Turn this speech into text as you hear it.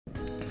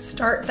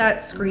start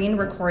that screen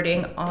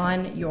recording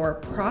on your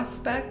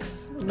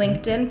prospect's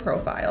LinkedIn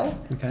profile,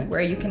 where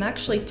you can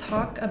actually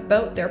talk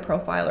about their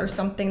profile or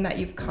something that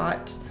you've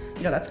caught,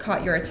 that's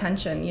caught your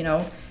attention.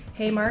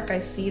 Hey Mark, I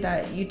see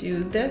that you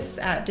do this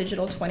at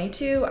Digital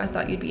 22. I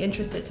thought you'd be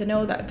interested to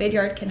know that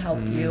Vidyard can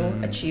help you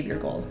achieve your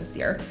goals this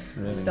year.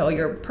 Really? So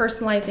you're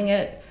personalizing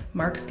it.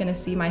 Mark's gonna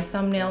see my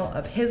thumbnail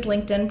of his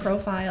LinkedIn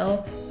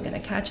profile. It's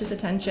gonna catch his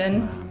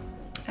attention. Wow.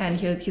 And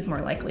he's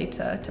more likely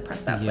to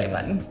press that play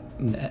button.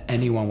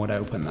 Anyone would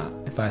open that.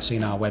 If I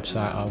seen our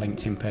website, our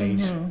LinkedIn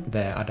page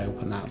there, I'd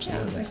open that,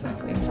 absolutely. Yeah,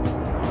 exactly.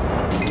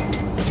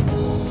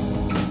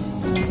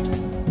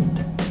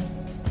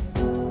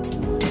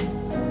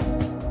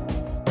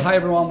 Hi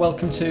everyone,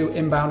 welcome to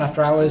Inbound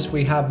After Hours.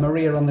 We have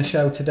Marija on the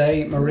show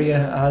today. Marija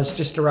has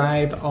just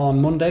arrived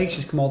on Monday.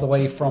 She's come all the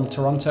way from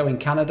Toronto in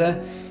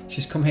Canada.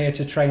 She's come here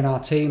to train our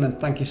team, and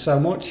thank you so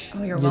much.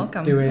 Oh, you're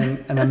welcome. You're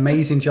doing an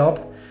amazing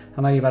job.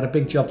 I know you've had a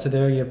big job to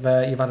do. You've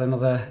had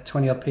another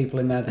 20 odd people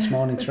in there this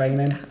morning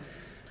training,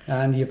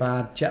 and you've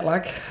had jet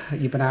lag.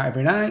 You've been out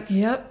every night.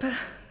 Yep.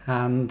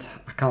 And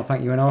I can't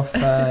thank you enough.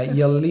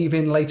 You're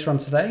leaving later on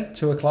today,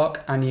 2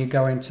 o'clock, and you're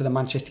going to the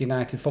Manchester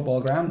United football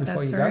ground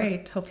before you go. That's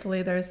right.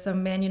 Hopefully there's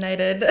some Man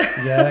United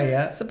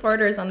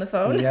supporters on the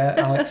phone. Yeah,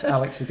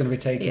 Alex is going to be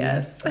taking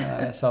you.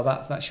 So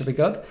that should be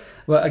good.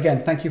 Well,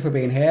 again, thank you for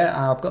being here.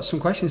 I've got some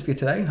questions for you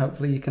today.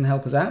 Hopefully you can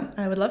help us out.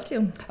 I would love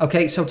to.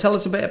 Okay, so tell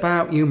us a bit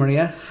about you,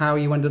 Marija, how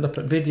you ended up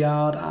at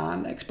Vidyard,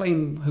 and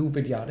explain who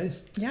Vidyard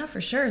is. Yeah,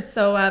 for sure.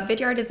 So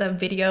Vidyard is a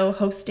video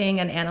hosting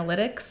and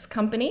analytics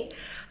company.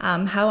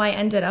 How I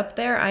ended up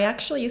there, I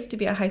actually used to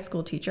be a high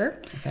school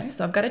teacher. Okay.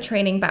 So I've got a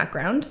training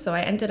background. So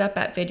I ended up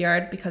at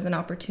Vidyard because an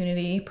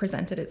opportunity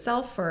presented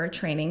itself for a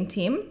training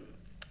team.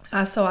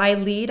 So I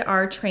lead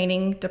our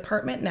training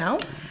department now.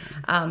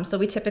 So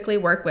we typically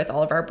work with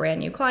all of our brand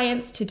new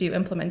clients to do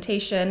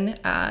implementation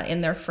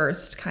in their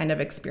first kind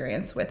of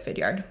experience with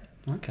Vidyard.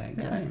 Okay,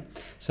 great. Yeah.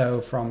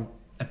 So from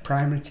a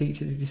primary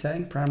teacher, did you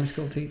say? Primary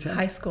school teacher?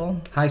 High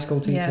school. High school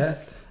teacher.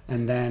 Yes.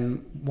 And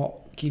then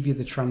what gave you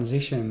the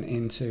transition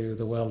into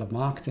the world of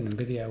marketing and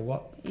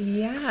video?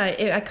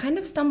 I kind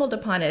of stumbled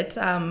upon it.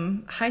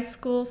 High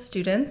school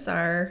students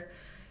are,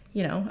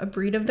 a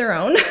breed of their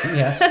own.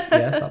 Yes,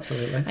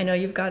 absolutely. I know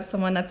you've got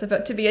someone that's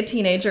about to be a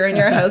teenager in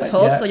your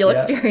household, so you'll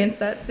experience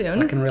that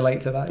soon. I can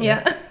relate to that.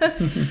 Yeah.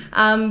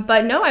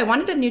 But no, I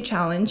wanted a new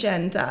challenge,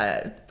 and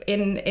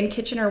in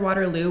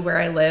Kitchener-Waterloo, where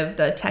I live,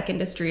 the tech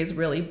industry is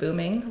really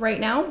booming right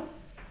now.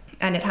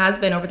 And it has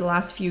been over the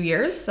last few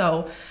years.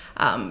 So,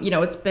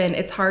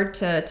 it's hard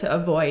to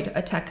avoid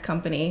a tech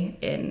company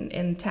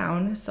in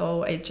town.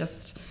 So it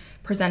just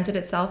presented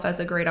itself as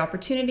a great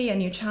opportunity, a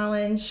new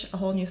challenge, a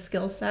whole new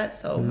skill set.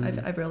 So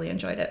I've really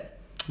enjoyed it.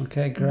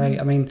 Okay, great.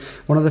 I mean,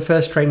 one of the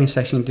first training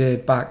sessions we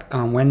did back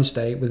on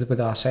Wednesday was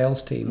with our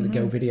sales team, the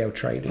Go Video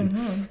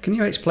training. Can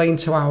you explain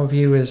to our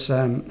viewers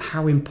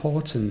how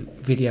important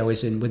video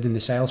is within the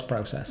sales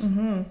process?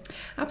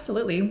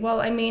 Absolutely. Well,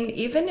 I mean,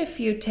 even if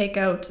you take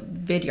out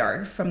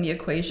Vidyard from the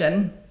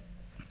equation,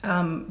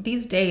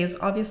 these days,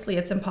 obviously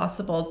it's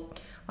impossible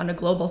on a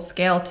global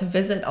scale to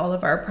visit all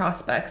of our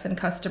prospects and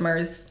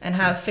customers and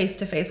have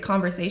face-to-face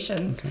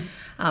conversations.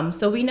 Okay.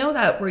 So we know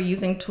that we're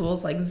using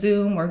tools like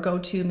Zoom or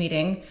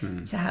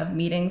GoToMeeting to have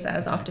meetings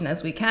as often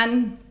as we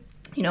can,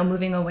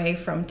 moving away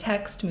from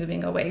text,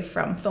 moving away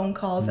from phone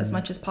calls as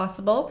much as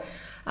possible.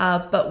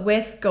 But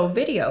with Go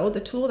Video,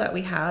 the tool that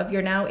we have,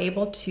 you're now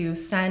able to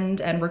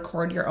send and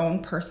record your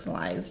own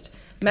personalized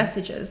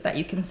messages that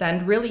you can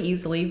send really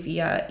easily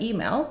via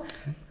email.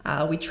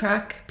 We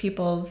track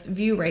people's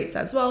view rates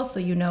as well, so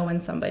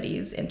when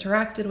somebody's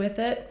interacted with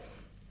it.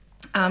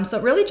 So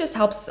it really just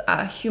helps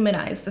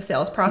humanize the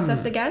sales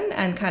process again,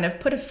 and kind of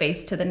put a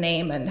face to the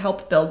name and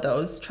help build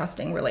those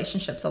trusting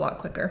relationships a lot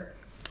quicker.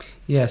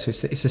 Yeah, so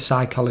it's the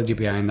psychology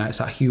behind that. It's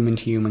that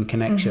human-to-human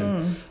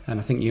connection. And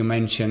I think you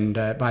mentioned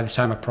by the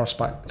time a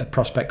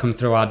prospect comes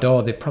through our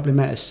door, they've probably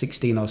met us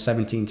 16 or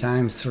 17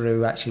 times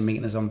through actually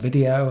meeting us on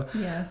video,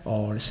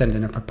 or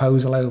sending a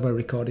proposal over,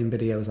 recording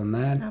videos on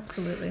there.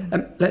 Absolutely.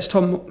 Let's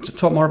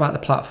talk more about the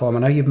platform.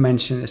 I know you've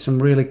mentioned there's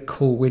some really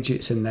cool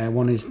widgets in there.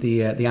 One is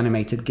the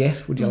animated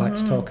GIF. Would you like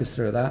to talk us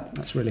through that?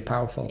 That's really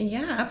powerful.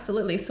 Yeah,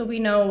 absolutely. So we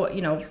know,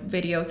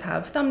 videos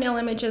have thumbnail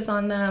images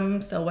on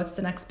them. So what's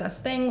the next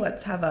best thing?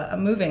 Let's have a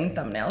moving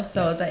thumbnail.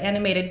 So the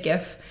animated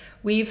GIF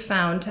we've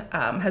found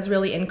has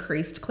really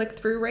increased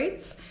click-through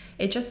rates.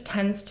 It just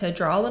tends to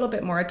draw a little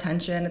bit more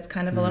attention. It's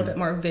kind of a little bit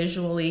more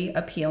visually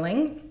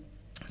appealing.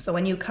 So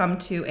when you come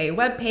to a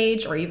web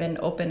page or even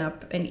open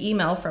up an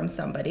email from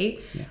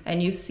somebody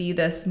and you see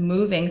this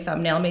moving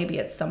thumbnail, maybe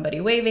it's somebody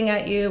waving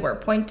at you or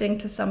pointing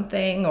to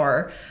something,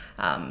 or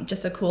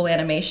just a cool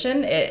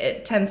animation,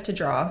 it tends to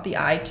draw the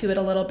eye to it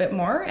a little bit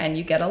more, and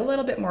you get a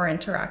little bit more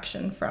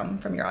interaction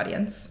from your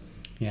audience.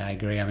 Yeah, I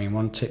agree. I mean,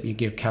 one tip you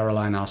give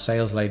Caroline, our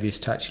sales lady, is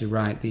to actually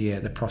write the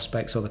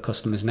prospect's or the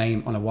customer's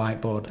name on a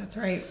whiteboard. That's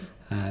right.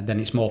 Then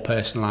it's more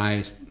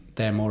personalized.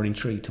 They're more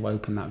intrigued to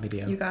open that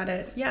video. You got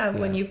it. Yeah,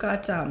 when you've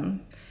got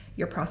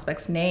your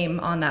prospect's name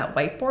on that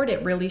whiteboard,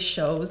 it really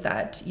shows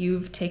that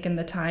you've taken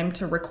the time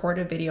to record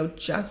a video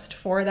just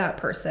for that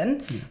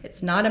person.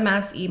 It's not a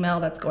mass email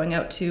that's going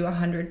out to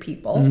 100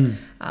 people.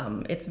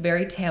 It's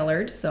very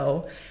tailored.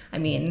 So, I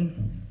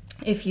mean,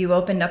 if you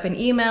opened up an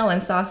email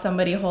and saw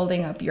somebody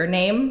holding up your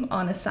name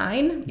on a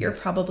sign, you're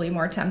probably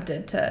more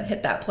tempted to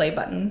hit that play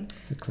button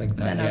to click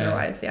that, than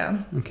otherwise.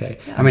 Okay.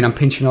 I mean, I'm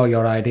pinching all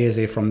your ideas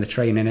here from the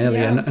training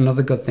earlier. And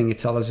another good thing you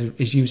tell us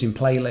is using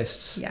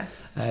playlists. Yes.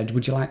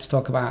 Would you like to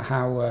talk about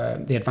how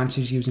the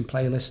advantages of using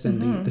playlists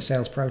in the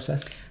sales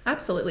process?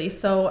 Absolutely.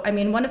 So, I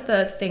mean, one of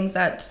the things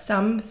that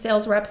some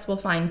sales reps will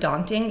find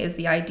daunting is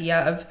the idea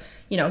of,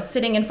 you know,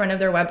 sitting in front of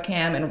their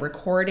webcam and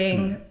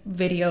recording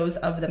videos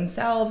of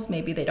themselves.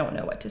 Maybe they don't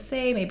know what to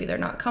say. Maybe they're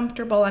not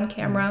comfortable on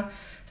camera.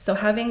 So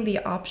having the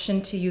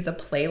option to use a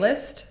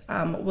playlist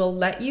will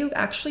let you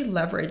actually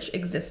leverage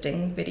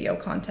existing video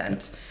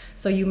content.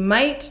 So you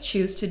might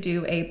choose to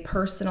do a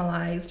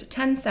personalized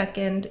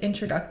 10-second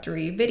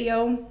introductory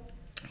video,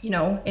 you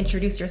know,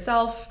 introduce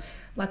yourself,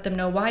 let them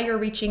know why you're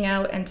reaching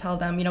out, and tell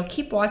them, you know,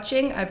 keep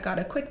watching. I've got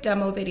a quick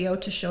demo video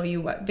to show you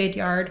what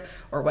Vidyard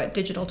or what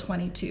Digital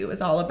 22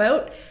 is all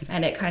about.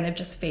 And it kind of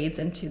just fades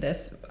into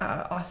this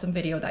awesome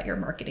video that your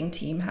marketing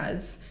team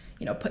has,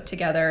 you know, put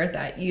together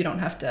that you don't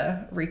have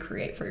to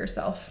recreate for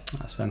yourself.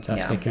 That's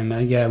fantastic. And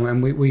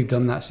and we've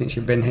done that since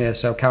you've been here.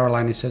 So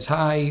Caroline says,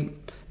 hi,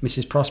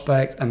 Mrs.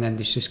 Prospect, and then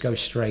this just goes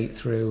straight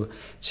through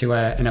to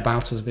an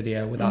About Us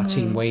video with our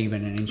team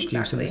waving and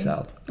introducing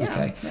themselves.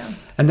 Okay.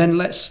 And then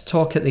let's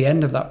talk at the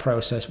end of that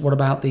process. What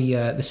about the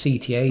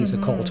CTAs, the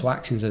call to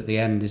actions at the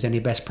end? Is any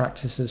best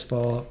practices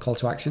for call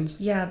to actions?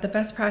 Yeah, the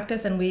best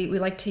practice, and we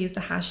like to use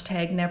the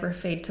hashtag never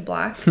fade to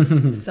black.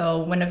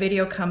 So when a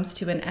video comes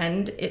to an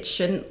end, it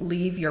shouldn't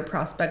leave your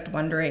prospect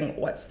wondering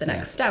what's the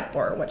next step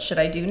or what should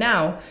I do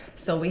now.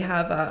 So we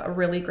have a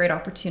really great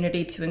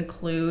opportunity to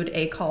include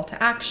a call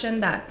to action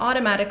that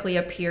automatically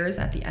appears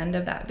at the end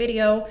of that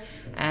video.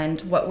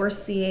 And what we're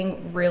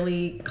seeing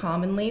really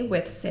commonly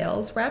with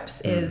sales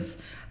reps is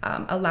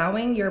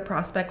allowing your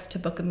prospects to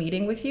book a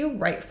meeting with you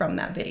right from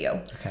that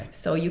video. Okay.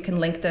 So you can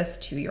link this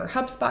to your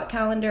HubSpot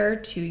calendar,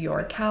 to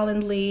your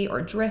Calendly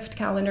or Drift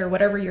calendar,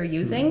 whatever you're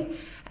using.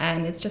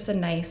 And it's just a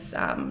nice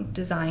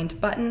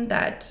designed button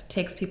that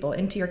takes people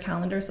into your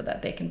calendar so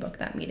that they can book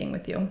that meeting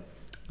with you.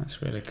 That's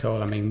really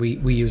cool. I mean,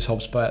 we use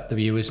HubSpot, the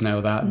viewers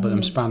know that, but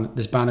there's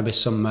bound to be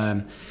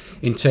some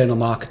internal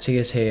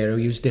marketeers here who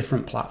use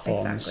different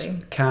platforms.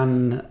 Exactly.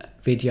 Can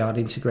Vidyard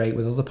integrate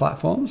with other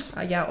platforms?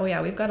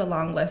 We've got a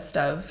long list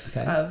of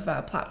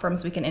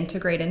platforms we can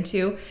integrate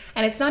into.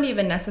 And it's not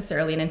even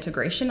necessarily an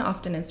integration.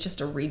 Often it's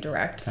just a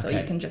redirect. So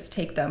you can just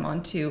take them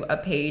onto a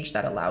page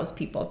that allows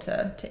people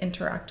to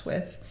interact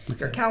with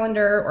your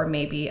calendar, or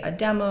maybe a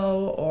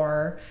demo,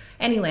 or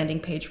any landing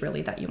page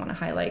really that you want to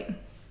highlight.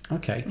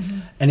 Okay.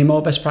 Any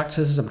more best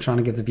practices? I'm trying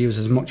to give the viewers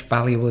as much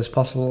valuable as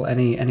possible.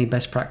 Any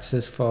best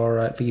practices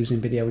for using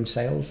video in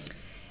sales?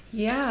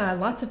 Yeah,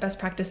 lots of best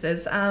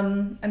practices.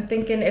 I'm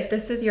thinking if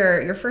this is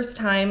your first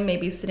time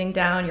maybe sitting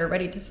down, you're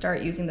ready to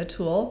start using the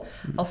tool,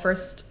 I'll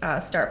first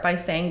start by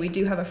saying we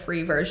do have a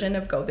free version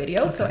of Go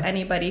Video. So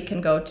anybody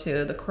can go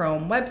to the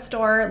Chrome web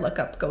store, look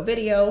up Go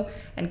Video,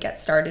 and get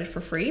started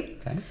for free.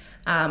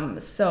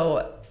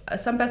 So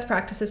some best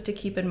practices to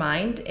keep in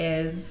mind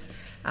is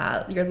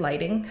your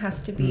lighting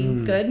has to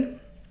be good.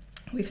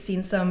 We've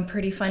seen some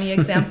pretty funny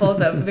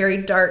examples of very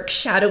dark,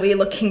 shadowy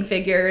looking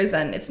figures,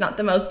 and it's not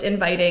the most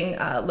inviting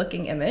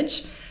looking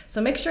image.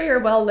 So make sure you're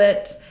well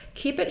lit.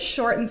 Keep it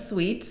short and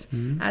sweet.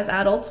 As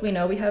adults, we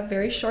know we have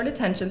very short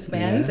attention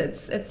spans.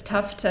 It's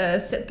tough to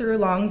sit through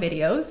long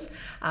videos.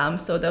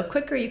 So the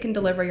quicker you can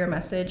deliver your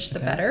message, the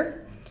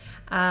better.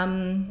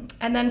 And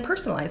then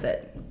personalize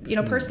it. You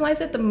know,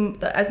 personalize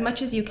it as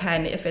much as you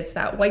can. If it's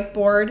that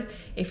whiteboard,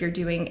 if you're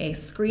doing a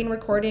screen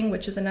recording,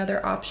 which is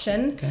another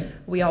option,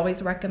 we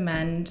always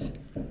recommend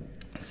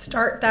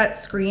start that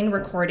screen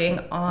recording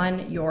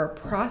on your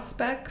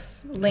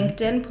prospect's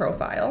LinkedIn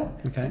profile,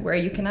 where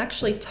you can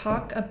actually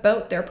talk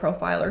about their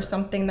profile or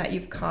something that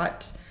you've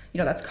caught, you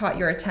know, that's caught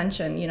your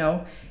attention. You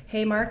know,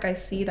 hey Mark, I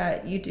see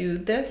that you do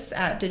this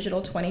at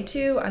Digital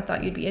 22. I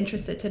thought you'd be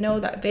interested to know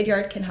that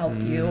Vidyard can help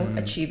you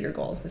achieve your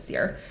goals this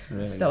year.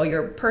 Really? So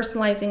you're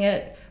personalizing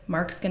it.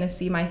 Mark's going to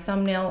see my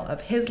thumbnail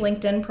of his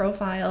LinkedIn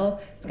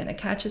profile. It's going to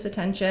catch his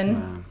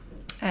attention,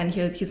 and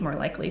he's more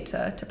likely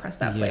to press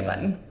that play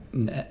button.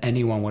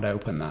 Anyone would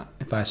open that.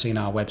 If I seen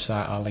our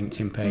website, our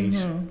LinkedIn page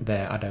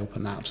there, I'd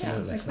open that,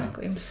 absolutely. Yeah,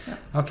 exactly.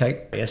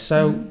 Okay,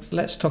 so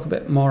let's talk a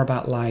bit more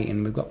about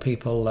lighting. We've got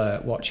people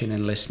watching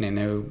and listening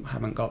who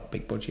haven't got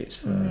big budgets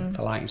for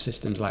lighting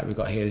systems like we've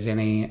got here. Is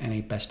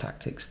any best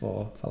tactics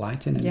for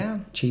lighting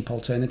and cheap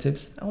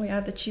alternatives? Oh yeah,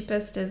 the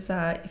cheapest is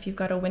if you've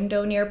got a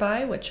window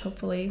nearby, which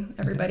hopefully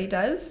everybody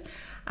does.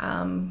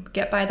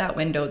 Get by that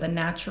window. The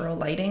natural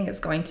lighting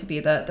is going to be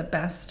the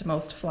best,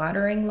 most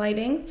flattering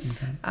lighting.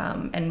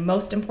 And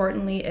most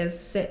importantly is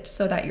sit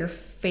so that your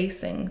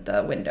facing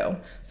the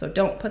window. So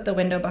don't put the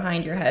window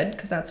behind your head,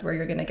 because that's where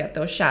you're going to get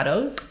those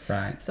shadows.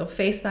 Right. So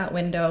face that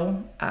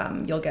window.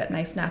 You'll get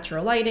nice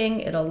natural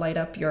lighting. It'll light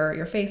up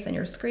your face and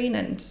your screen,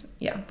 and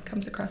yeah, it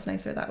comes across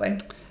nicer that way.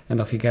 And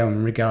off you go.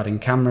 And regarding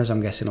cameras,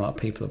 I'm guessing a lot of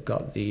people have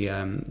got the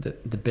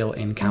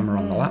built-in camera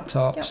on the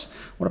laptops. Yep.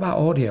 What about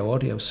audio?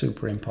 Audio is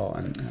super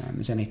important.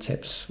 Is there any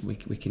tips we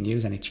can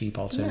use? Any cheap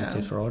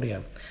alternatives for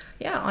audio?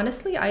 Yeah,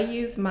 honestly, I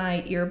use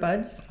my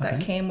earbuds that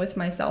came with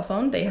my cell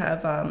phone. They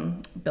have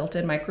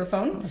built-in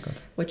microphone,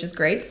 which is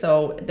great.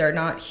 So they're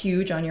not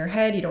huge on your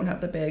head. You don't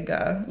have the big,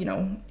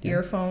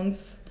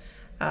 earphones.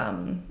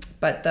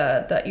 But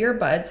the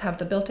earbuds have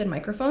the built-in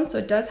microphone, so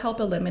it does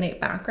help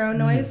eliminate background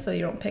noise, so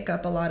you don't pick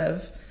up a lot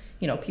of,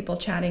 people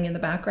chatting in the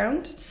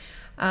background.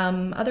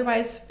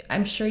 Otherwise,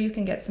 I'm sure you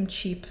can get some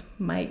cheap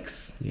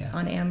mics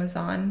on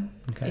Amazon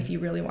if you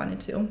really wanted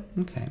to.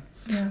 Okay.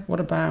 Yeah. What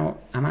about,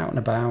 I'm out and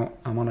about,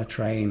 I'm on a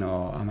train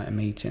or I'm at a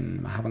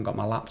meeting, I haven't got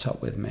my laptop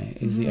with me.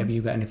 Have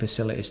you got any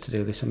facilities to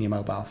do this on your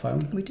mobile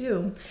phone? We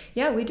do.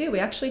 Yeah, we do. We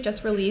actually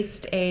just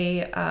released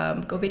a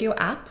Go Video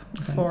app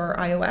for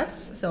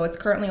iOS. So it's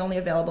currently only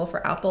available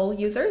for Apple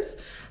users,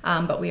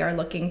 but we are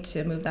looking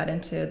to move that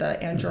into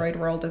the Android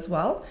world as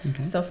well.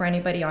 Okay. So for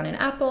anybody on an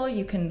Apple,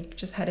 you can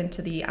just head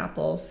into the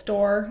Apple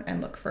store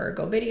and look for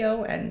Go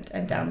Video and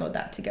download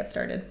that to get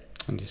started.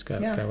 And just go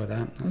with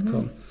that. That's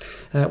cool.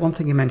 One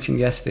thing you mentioned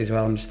yesterday as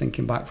well, I'm just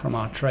thinking back from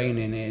our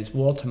training, is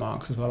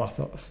watermarks as well. I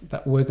thought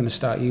that we're going to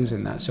start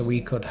using that, so we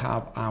could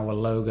have our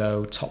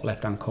logo top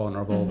left-hand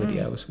corner of all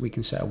videos. We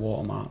can set a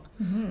watermark.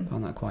 I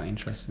found that quite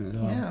interesting as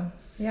well.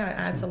 Yeah, it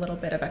adds a little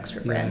bit of extra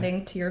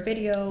branding to your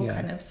video,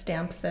 kind of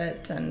stamps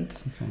it and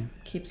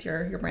keeps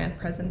your brand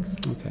presence.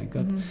 Okay,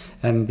 good.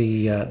 And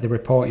the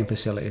reporting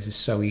facilities is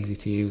so easy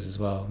to use as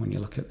well when you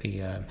look at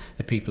the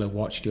people who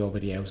watched your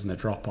videos and the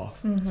drop-off.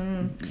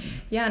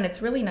 Yeah, and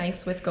it's really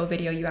nice with Go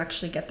Video, you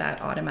actually get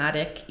that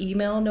automatic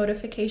email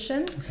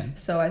notification.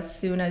 So as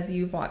soon as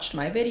you've watched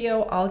my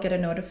video, I'll get a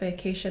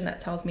notification that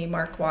tells me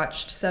Mark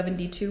watched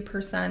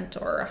 72%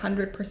 or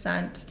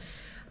 100%.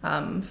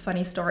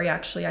 Funny story,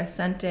 actually, I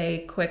sent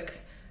a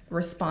quick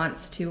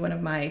response to one of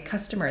my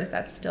customers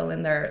that's still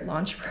in their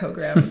launch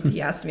program.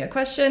 He asked me a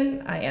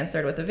question, I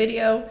answered with a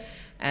video,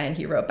 and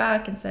he wrote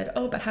back and said,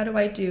 "Oh, but how do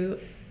I do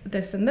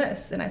this and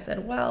this?" And I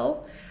said,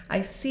 "Well,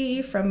 I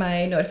see from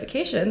my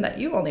notification that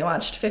you only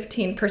watched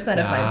 15%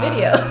 of my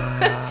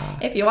video.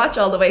 If you watch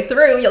all the way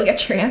through, you'll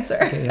get your answer."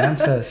 Get the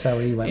answer, so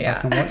he went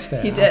back and watched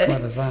it. He did. How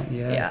clever is that?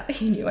 Yeah,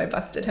 he knew I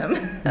busted him.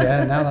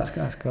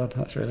 That's good.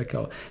 That's really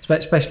cool.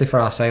 Especially for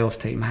our sales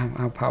team,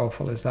 how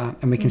powerful is that?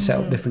 And we can set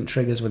up different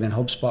triggers within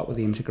HubSpot with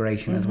the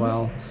integration as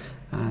well.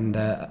 And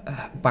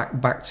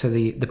back to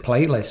the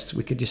playlists,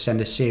 we could just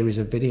send a series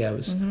of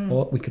videos,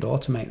 or we could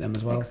automate them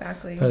as well.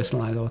 Exactly.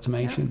 Personalized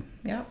automation.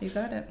 Yeah, you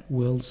got it.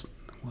 World's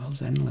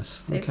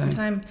endless. Save some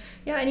time.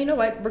 Yeah, and you know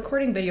what?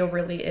 Recording video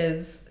really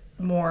is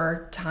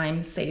more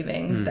time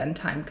saving than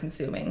time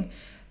consuming.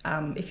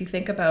 If you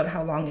think about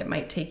how long it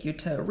might take you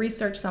to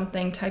research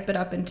something, type it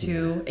up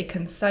into a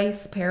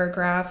concise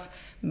paragraph,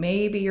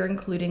 maybe you're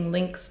including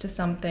links to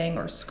something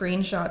or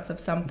screenshots of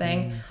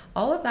something,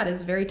 all of that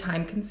is very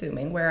time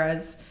consuming,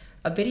 whereas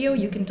a video,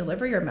 you can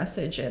deliver your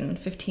message in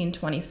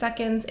 15-20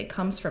 seconds. It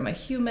comes from a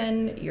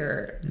human.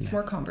 It's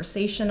more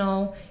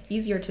conversational,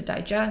 easier to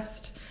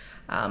digest.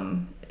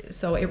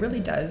 So it really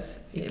does.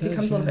 It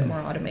becomes a little bit more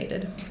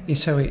automated. Yeah,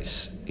 so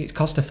it's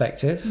cost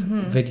effective.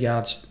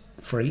 Vidyard's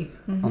free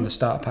on the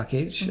starter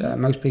package.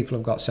 Most people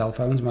have got cell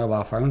phones,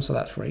 mobile phones, so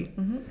that's free.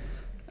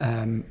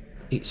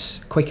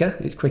 It's quicker.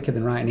 It's quicker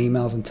than writing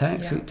emails and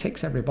text. So it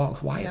ticks every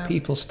box. Why are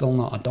people still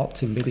not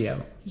adopting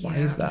video? Why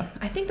is that?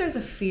 I think there's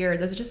a fear.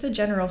 There's just a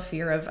general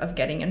fear of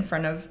getting in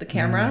front of the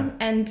camera.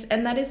 And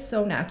that is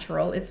so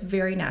natural. It's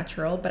very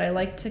natural. But I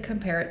like to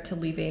compare it to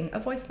leaving a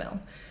voicemail.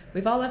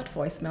 We've all left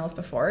voicemails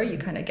before. You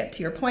kind of get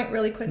to your point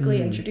really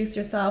quickly, introduce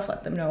yourself,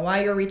 let them know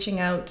why you're reaching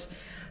out.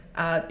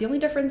 The only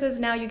difference is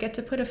now you get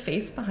to put a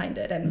face behind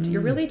it. And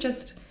you're really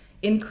just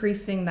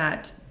increasing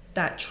that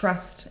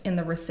trust in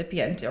the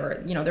recipient,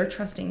 or they're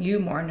trusting you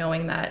more,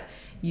 knowing that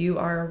you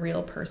are a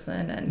real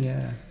person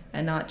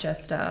and not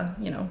just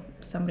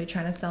somebody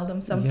trying to sell them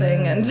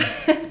something and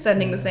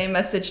sending the same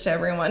message to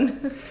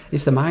everyone.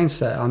 It's the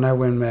mindset. I know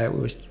when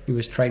we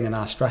was training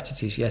our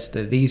strategies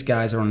yesterday, these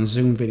guys are on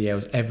Zoom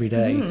videos every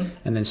day,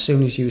 and then as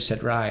soon as you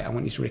said, right, I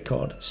want you to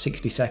record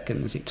 60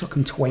 seconds, it took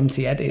them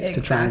 20 edits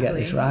to try and get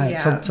this right,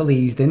 till he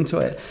eased into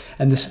it.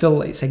 And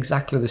it's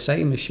exactly the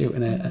same as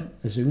shooting a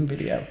Zoom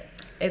video.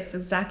 It's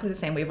exactly the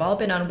same. We've all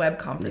been on web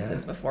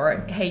conferences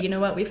before. Hey, you know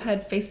what? We've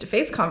had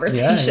face-to-face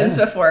conversations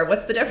before.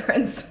 What's the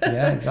difference?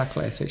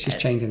 Exactly. So it's just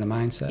changing the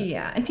mindset.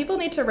 Yeah, and people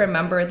need to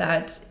remember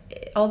that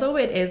although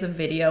it is a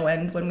video,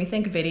 and when we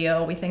think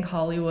video, we think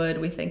Hollywood,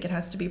 we think it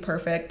has to be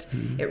perfect.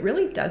 It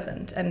really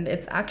doesn't. And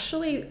it's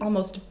actually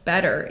almost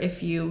better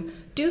if you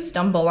do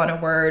stumble on a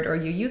word or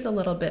you use a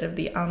little bit of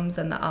the ums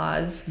and the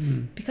ahs,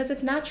 because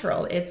it's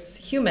natural, it's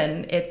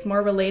human, it's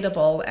more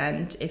relatable.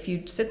 And if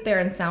you sit there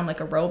and sound like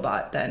a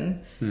robot,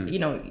 then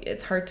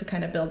it's hard to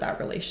kind of build that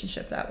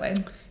relationship that way.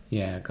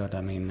 Yeah, good.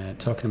 I mean,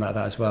 talking about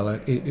that as well,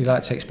 you'd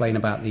like to explain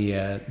about the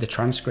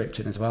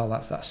transcripting as well.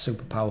 That's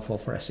super powerful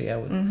for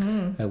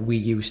SEO. We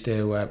used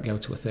to go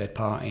to a third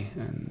party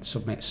and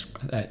submit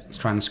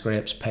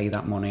transcripts, pay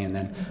that money, and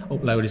then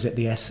upload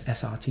the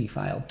SRT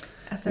file.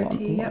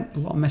 SRT, yeah. A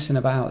lot of messing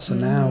about. So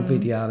now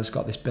Vidyard has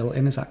got this built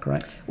in, is that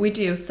correct? We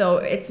do. So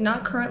it's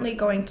not currently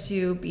going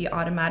to be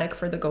automatic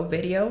for the Go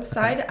Video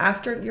side.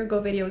 After your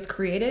Go Video is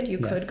created, you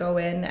could go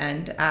in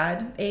and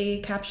add a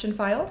caption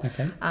file.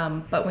 Okay.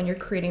 But when you're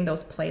creating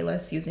those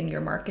playlists using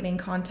your marketing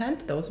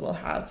content, those will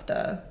have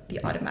the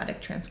automatic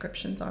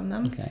transcriptions on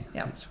them. Okay,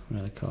 yeah. That's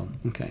really cool.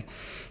 Okay.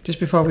 Just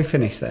before we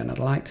finish then, I'd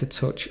like to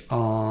touch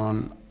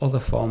on other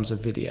forms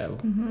of video,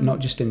 not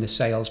just in the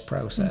sales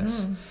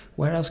process.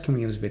 Where else can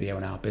we use video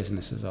in our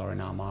businesses or in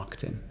our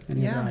marketing?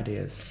 Any other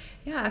ideas?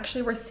 Yeah,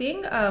 actually, we're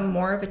seeing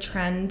more of a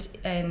trend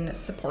in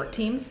support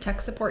teams,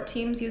 tech support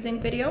teams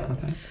using video.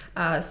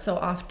 Okay. So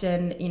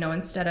often,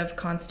 instead of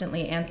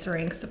constantly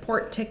answering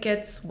support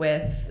tickets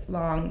with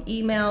long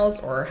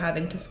emails or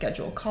having to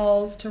schedule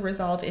calls to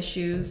resolve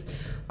issues,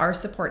 our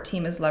support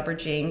team is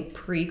leveraging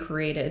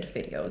pre-created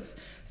videos.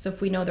 So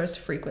if we know there's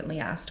frequently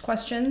asked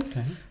questions,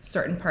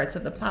 certain parts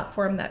of the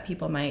platform that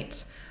people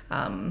might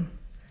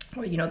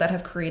that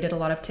have created a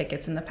lot of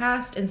tickets in the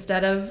past,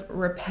 instead of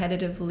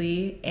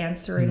repetitively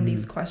answering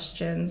these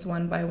questions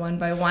one by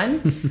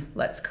one,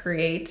 let's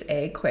create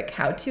a quick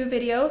how-to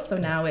video. So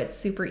now it's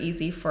super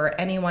easy for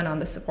anyone on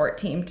the support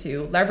team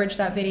to leverage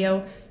that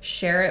video,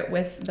 share it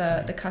with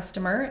the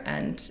customer,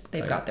 and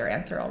they've got their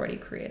answer already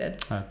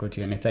created. Oh, good.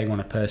 And if they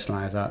want to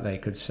personalize that, they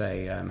could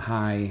say,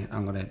 hi,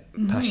 I'm going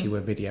to pass you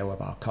a video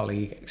of our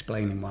colleague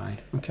explaining why.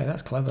 Okay,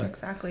 that's clever.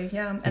 Exactly,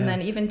 yeah. And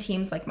then even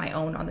teams like my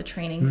own on the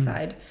training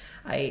side,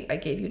 I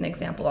gave you an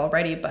example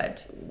already,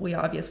 but we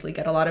obviously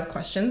get a lot of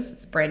questions.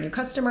 It's a brand new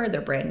customer, they're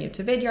brand new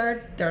to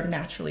Vidyard, they're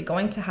naturally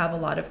going to have a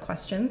lot of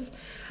questions.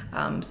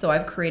 So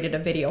I've created a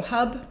video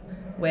hub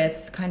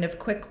with kind of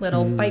quick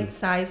little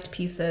bite-sized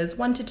pieces,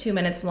 1 to 2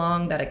 minutes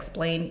long, that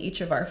explain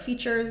each of our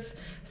features.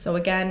 So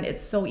again,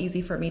 it's so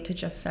easy for me to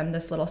just send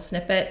this little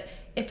snippet.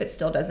 If it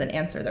still doesn't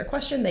answer their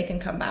question, they can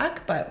come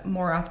back, but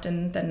more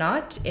often than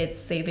not, it's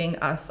saving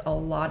us a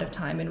lot of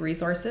time and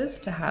resources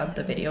to have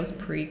the videos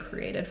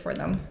pre-created for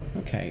them.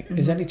 Okay.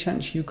 Is there any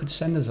chance you could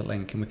send us a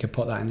link and we could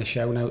put that in the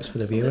show notes for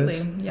the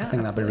viewers? Yeah, I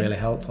think that'd be really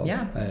helpful.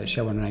 Yeah.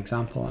 Showing an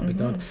example, that'd be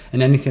good.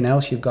 And anything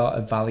else you've got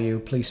of value,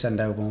 please send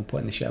over and we'll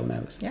put in the show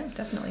notes. Yeah,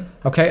 definitely.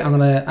 Okay, I'm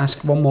going to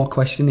ask one more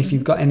question, if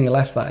you've got any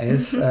left, that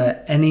is.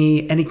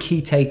 Any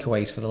key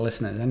takeaways for the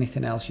listeners?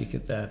 Anything else you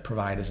could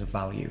provide as a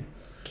value?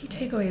 Key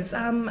takeaways.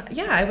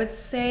 I would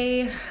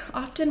say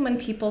often when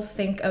people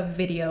think of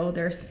video,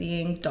 they're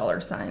seeing dollar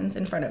signs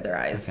in front of their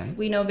eyes. Okay.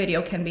 We know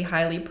video can be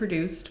highly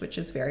produced, which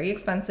is very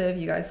expensive.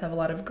 You guys have a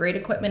lot of great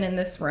equipment in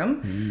this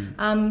room,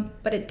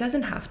 but it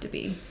doesn't have to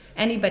be.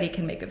 Anybody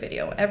can make a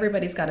video.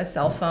 Everybody's got a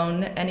cell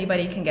phone.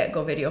 Anybody can get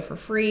Go Video for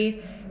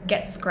free.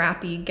 Get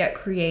scrappy, get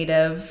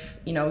creative,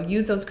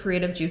 use those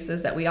creative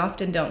juices that we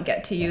often don't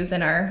get to use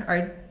in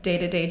our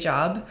day-to-day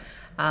job.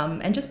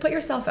 And just put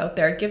yourself out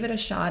there, give it a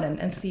shot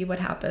and see what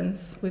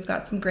happens. We've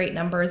got some great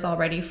numbers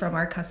already from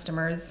our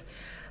customers.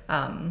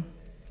 Are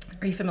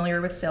you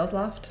familiar with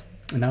SalesLoft?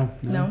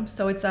 No.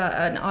 So it's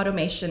an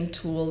automation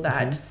tool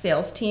that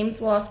sales teams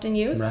will often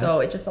use. Right.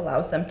 So it just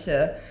allows them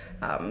to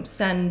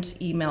send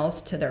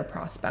emails to their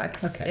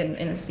prospects in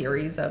a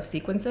series of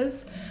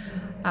sequences.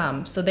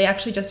 So they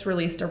actually just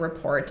released a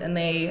report, and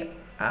they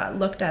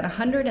looked at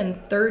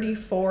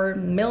 134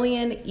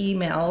 million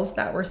emails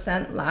that were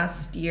sent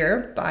last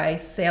year by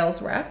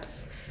sales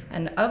reps.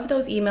 And of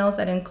those emails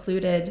that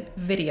included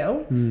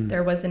video,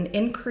 there was an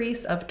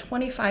increase of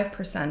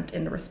 25%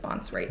 in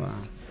response rates.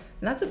 Wow.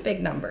 And that's a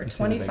big number,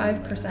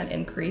 25%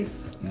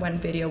 increase when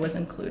video was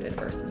included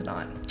versus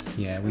not.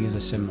 Yeah, we use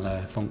a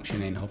similar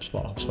function in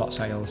HubSpot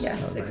sales.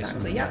 Yes,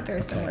 exactly. Yeah,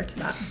 very similar to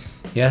that.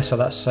 Yeah, so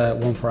that's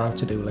one for our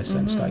to-do list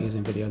and start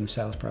using video in the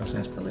sales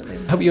process. Absolutely.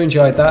 Hope you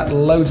enjoyed that.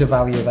 Loads of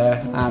value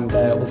there, and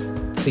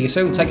we'll see you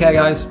soon. Take care,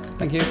 guys.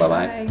 Thank you.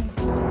 Bye-bye. Bye.